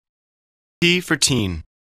T for teen.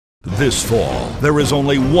 This fall, there is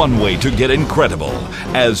only one way to get incredible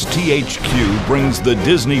as THQ brings the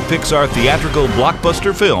Disney Pixar theatrical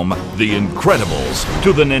blockbuster film, The Incredibles,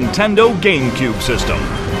 to the Nintendo GameCube system.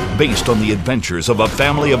 Based on the adventures of a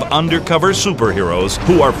family of undercover superheroes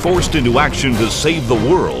who are forced into action to save the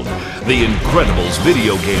world, The Incredibles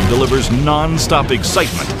video game delivers non-stop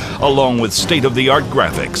excitement along with state-of-the-art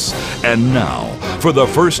graphics. And now, for the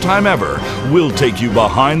first time ever, we'll take you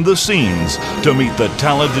behind the scenes to meet the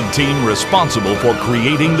talented team responsible for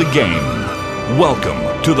creating the game.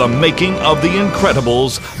 Welcome to the making of The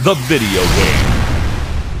Incredibles, the video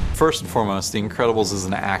game. First and foremost, The Incredibles is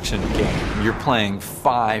an action game. You're playing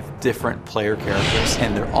 5 different player characters,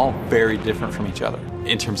 and they're all very different from each other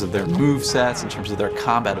in terms of their movesets, in terms of their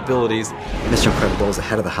combat abilities. Mr. Incredible is the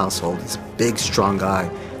head of the household. He's a big, strong guy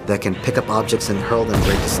that can pick up objects and hurl them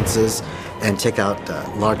great distances and take out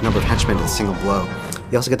a large number of henchmen in a single blow.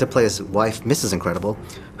 You also get to play his wife, Mrs. Incredible,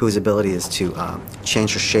 whose ability is to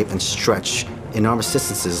change her shape and stretch enormous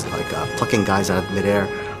distances, like plucking guys out of midair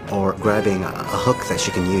or grabbing a hook that she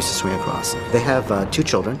can use to swing across. They have 2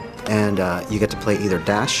 children, and you get to play either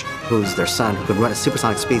Dash, who's their son, who can run at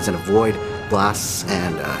supersonic speeds and avoid blasts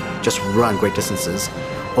and just run great distances,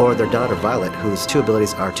 or their daughter, Violet, whose 2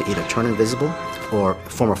 abilities are to either turn invisible or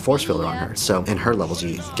form a force field around her. So in her levels,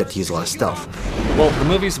 you get to use a lot of stealth. Well, the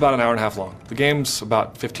movie's about an hour and a half long. The game's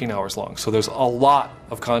about 15 hours long. So there's a lot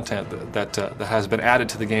of content that has been added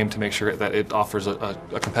to the game to make sure that it offers a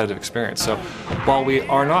competitive experience. So while we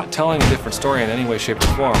are not telling a different story in any way, shape, or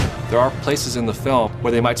form, there are places in the film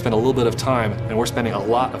where they might spend a little bit of time, and we're spending a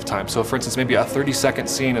lot of time. So for instance, maybe a 30-second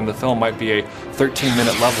scene in the film might be a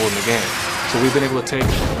 13-minute level in the game. So we've been able to take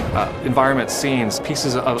environments, scenes,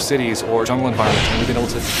 pieces of cities or jungle environments, and we've been able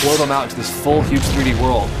to flow them out into this full, huge 3D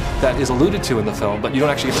world that is alluded to in the film, but you don't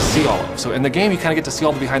actually get to see all of. So in the game, you kind of get to see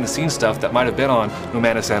all the behind-the-scenes stuff that might have been on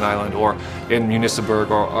Nomanisand Island or in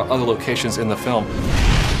Municeburg or other locations in the film.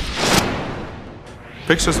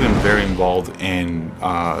 Pixar's been very involved in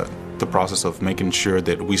the process of making sure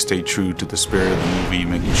that we stay true to the spirit of the movie,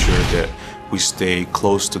 making sure that we stay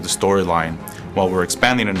close to the storyline. While we're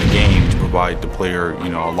expanding in the game to provide the player,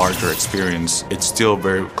 a larger experience, it still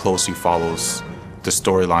very closely follows the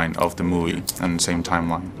storyline of the movie and the same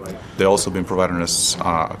timeline. They've also been providing us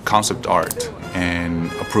concept art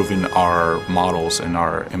and approving our models and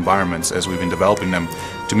our environments as we've been developing them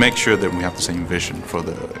to make sure that we have the same vision for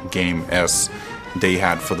the game as they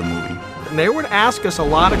had for the movie. They would ask us a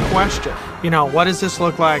lot of questions. What does this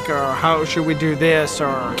look like, or how should we do this,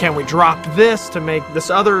 or can we drop this to make this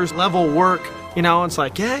other level work? It's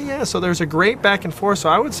like, yeah, so there's a great back and forth. So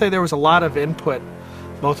I would say there was a lot of input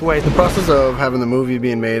both ways. The process of having the movie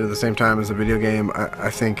being made at the same time as the video game, I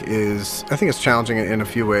think it's challenging in a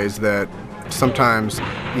few ways. That sometimes,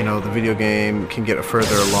 the video game can get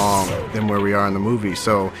further along than where we are in the movie.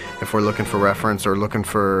 So if we're looking for reference or looking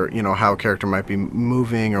for, how a character might be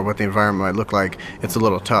moving or what the environment might look like, it's a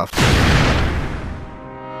little tough.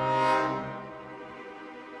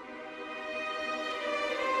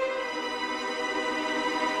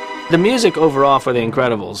 The music overall for The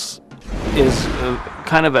Incredibles is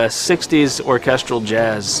kind of a 60s orchestral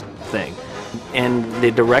jazz thing. And the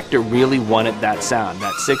director really wanted that sound,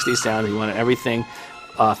 that 60s sound. He wanted everything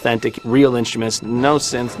authentic, real instruments, no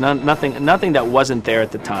synth, nothing that wasn't there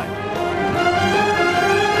at the time.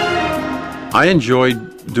 I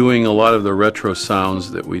enjoyed doing a lot of the retro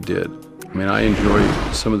sounds that we did. I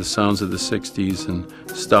enjoyed some of the sounds of the 60s and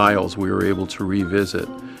styles we were able to revisit,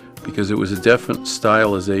 because it was a definite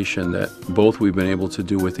stylization that both we've been able to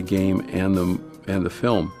do with the game and the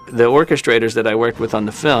film. The orchestrators that I worked with on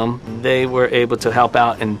the film, they were able to help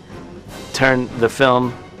out and turn the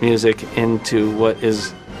film music into what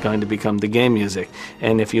is going to become the game music.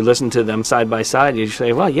 And if you listen to them side by side, you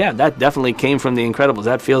say, well, yeah, that definitely came from The Incredibles.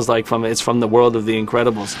 That feels like it's from the world of The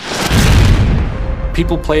Incredibles.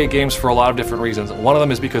 People play games for a lot of different reasons. One of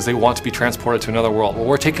them is because they want to be transported to another world. Well,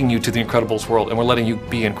 we're taking you to the Incredibles world, and we're letting you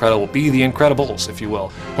be incredible. Be the Incredibles, if you will.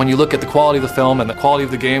 When you look at the quality of the film and the quality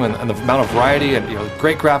of the game and the amount of variety and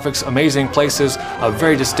great graphics, amazing places, a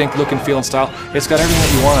very distinct look and feel and style, it's got everything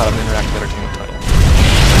that you want out of an interactive entertainment.